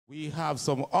We have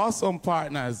some awesome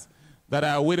partners that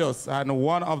are with us, and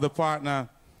one of the partners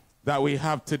that we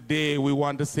have today, we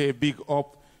want to say big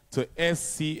up to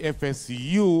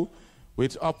SCFSU,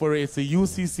 which operates the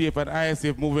UCCF and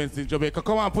ISCF movements in Jamaica.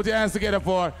 Come on, put your hands together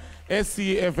for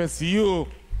SCFSU.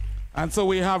 And so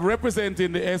we have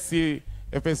representing the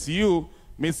SCFSU,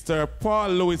 Mr. Paul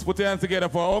Lewis. Put your hands together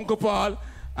for Uncle Paul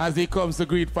as he comes to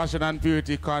greet Passion and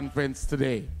Purity Conference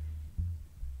today.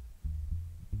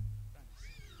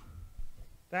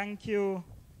 Thank you,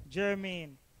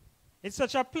 Jermaine. It's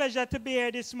such a pleasure to be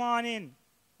here this morning.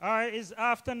 Or it's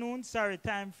afternoon, sorry,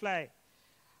 time flies.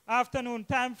 Afternoon,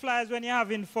 time flies when you're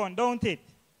having fun, don't it?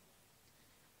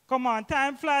 Come on,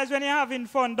 time flies when you're having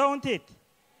fun, don't it?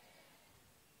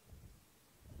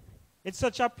 It's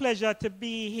such a pleasure to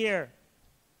be here.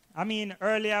 I mean,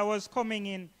 earlier I was coming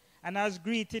in and I was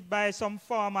greeted by some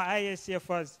former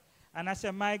ISCFers. And I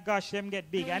said, my gosh, them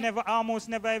get big. I almost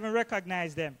never even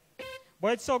recognized them.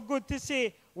 But it's so good to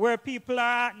see where people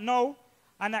are at now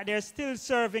and that they're still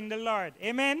serving the Lord.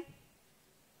 Amen?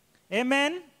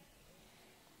 Amen?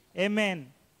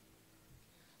 Amen.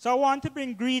 So I want to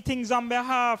bring greetings on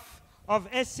behalf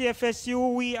of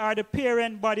SCFSU. We are the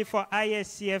parent body for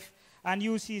ISCF and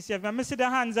UCCF. Let me see the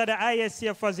hands of the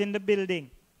ISCFers in the building.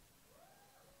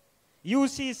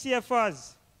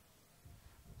 UCCFers,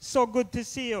 so good to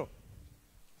see you.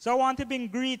 So I want to bring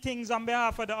greetings on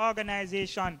behalf of the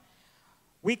organization.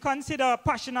 We consider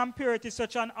Passion and Purity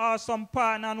such an awesome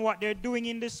partner, and what they're doing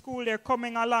in the school, they're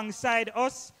coming alongside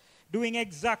us, doing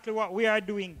exactly what we are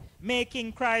doing,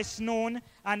 making Christ known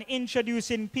and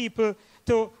introducing people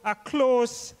to a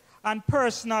close and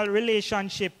personal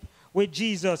relationship with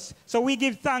Jesus. So we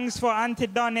give thanks for Auntie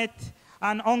Donette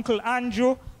and Uncle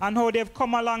Andrew and how they've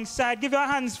come alongside. Give your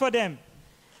hands for them.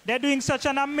 They're doing such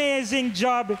an amazing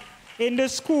job in the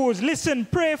schools. Listen,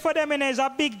 pray for them, and it's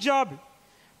a big job.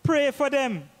 Pray for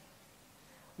them.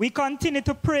 We continue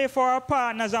to pray for our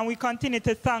partners, and we continue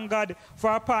to thank God for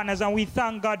our partners, and we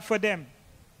thank God for them.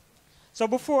 So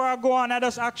before I go on, I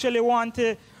just actually want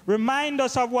to remind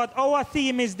us of what our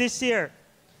theme is this year.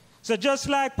 So just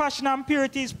like Passion and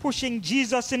Purity is pushing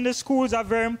Jesus in the schools, a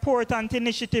very important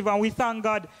initiative, and we thank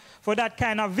God for that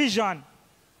kind of vision.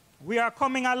 We are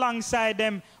coming alongside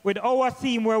them with our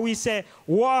theme where we say,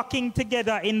 walking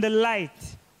together in the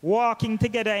light. Walking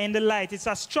together in the light. It's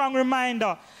a strong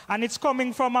reminder, and it's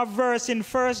coming from a verse in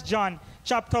 1 John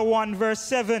chapter 1, verse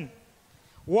 7.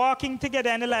 Walking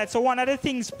together in the light. So one of the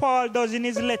things Paul does in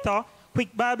his letter,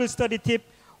 quick Bible study tip,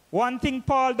 one thing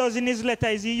Paul does in his letter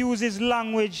is he uses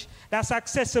language that's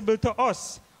accessible to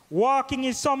us. Walking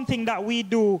is something that we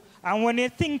do, and when you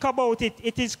think about it,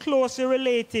 it is closely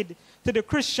related to the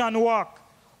Christian walk.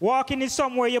 Walking is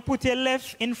somewhere you put your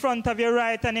left in front of your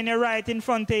right and then your right in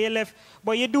front of your left.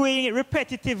 But you're doing it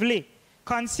repetitively,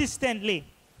 consistently,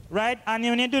 right? And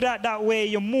when you do that way,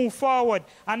 you move forward.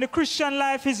 And the Christian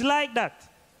life is like that.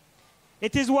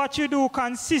 It is what you do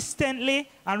consistently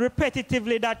and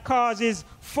repetitively that causes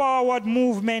forward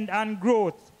movement and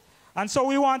growth. And so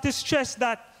we want to stress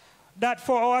that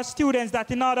for our students, that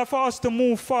in order for us to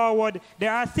move forward,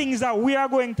 there are things that we are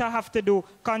going to have to do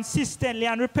consistently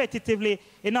and repetitively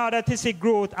in order to see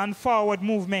growth and forward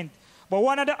movement. But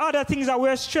one of the other things that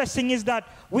we're stressing is that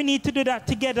we need to do that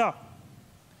together.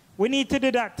 We need to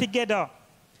do that together.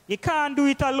 You can't do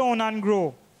it alone and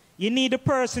grow. You need a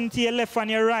person to your left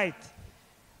and your right.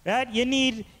 Right? You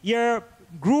need your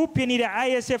group, you need the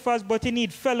ISFers, but you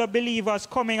need fellow believers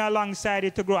coming alongside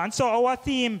it to grow. And so our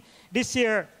theme this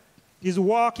year is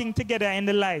walking together in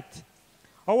the light.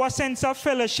 Our sense of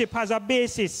fellowship has a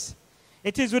basis.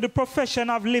 It is with the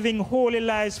profession of living holy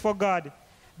lives for God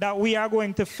that we are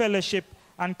going to fellowship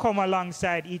and come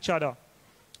alongside each other.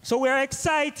 So we are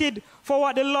excited for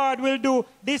what the Lord will do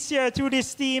this year through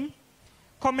this theme,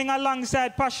 coming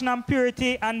alongside Passion and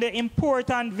Purity and the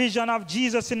important vision of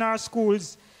Jesus in our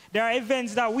schools. There are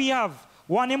events that we have.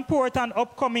 One important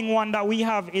upcoming one that we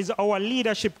have is our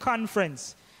leadership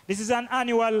conference. This is an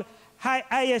annual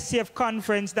ISCF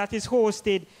conference that is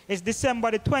hosted. It's December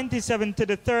the 27th to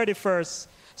the 31st.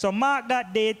 So mark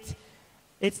that date.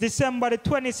 It's December the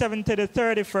 27th to the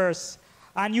 31st.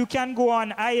 And you can go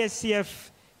on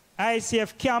ISCF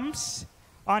Camps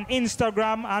on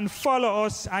Instagram and follow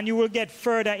us, and you will get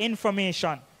further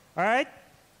information. All right?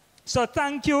 So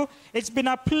thank you. It's been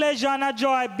a pleasure and a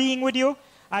joy being with you.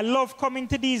 I love coming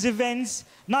to these events,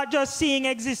 not just seeing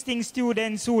existing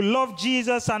students who love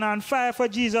Jesus and are on fire for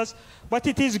Jesus, but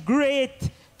it is great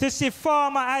to see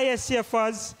former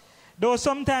ISCFers, though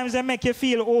sometimes they make you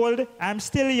feel old. I'm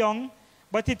still young,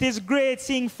 but it is great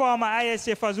seeing former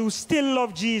ISCFers who still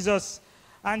love Jesus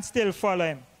and still follow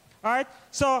him. All right?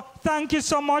 So thank you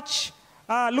so much.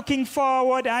 Looking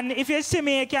forward. And if you see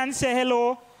me, you can say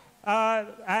hello.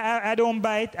 I don't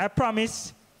bite, I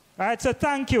promise. All right, so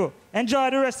thank you. Enjoy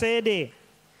the rest of your day.